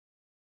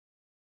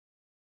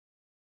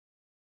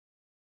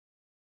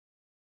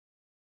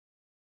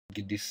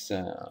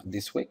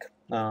this week.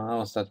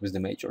 I'll start with the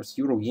majors.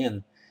 Euro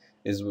yen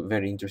is a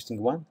very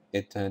interesting one.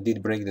 It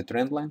did break the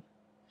trend line.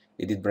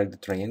 It did break the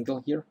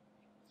triangle here.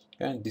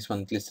 Okay, this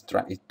one at least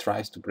it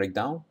tries to break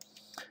down.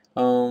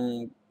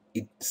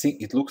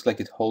 It looks like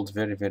it holds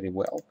very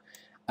well.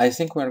 I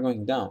think we are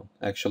going down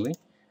actually,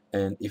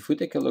 and if we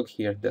take a look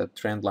here, the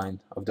trend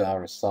line of the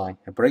RSI,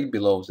 a break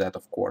below that,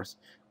 of course,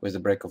 with the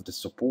break of the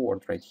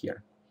support right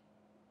here.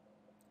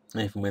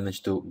 And if we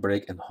manage to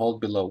break and hold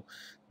below,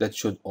 that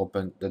should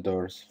open the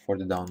doors for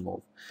the down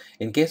move.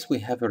 In case we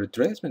have a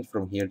retracement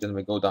from here, then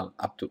we go down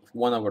up to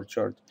 1 hour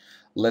chart,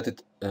 let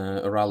it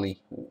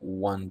rally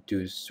 1,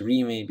 2,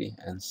 3 maybe,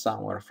 and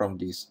somewhere from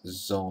this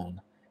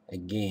zone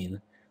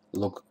again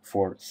look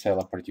for sell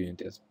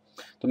opportunities.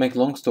 To make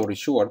long story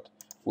short,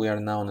 we are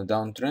now on a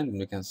downtrend, and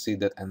we can see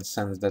that and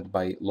sense that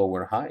by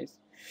lower highs.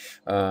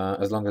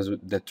 As long as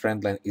the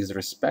trend line is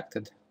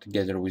respected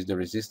together with the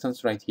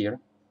resistance right here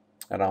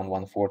around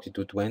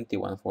 142.20,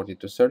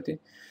 142.30.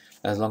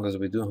 As long as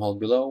we do hold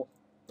below,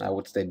 I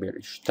would stay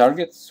bearish.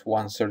 Targets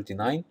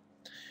 139,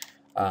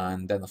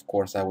 and then of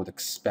course I would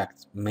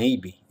expect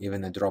maybe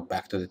even a drop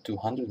back to the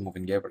 200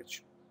 moving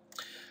average.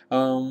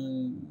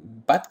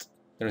 But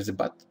there is a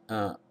but.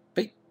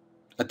 Pay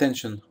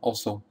attention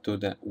also to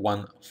the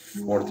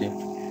 140.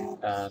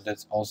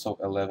 That's also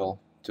a level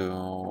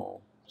to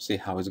see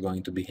how it's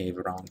going to behave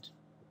around.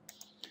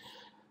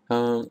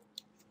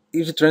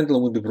 If the trend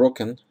line will be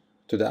broken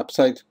to the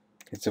upside,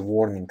 it's a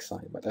warning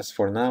sign. But as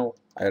for now,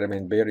 I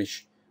remain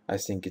bearish. I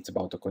think it's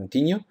about to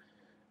continue,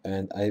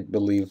 and I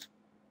believe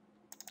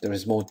there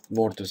is more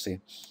to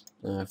see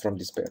from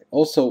this pair.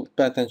 Also,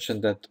 pay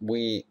attention that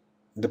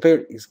the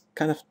pair is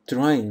kind of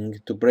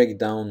trying to break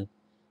down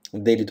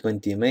daily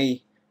 20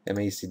 MA.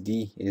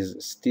 MACD is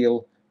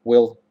still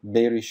well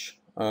bearish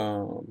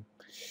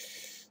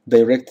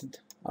directed.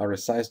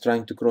 RSI is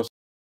trying to cross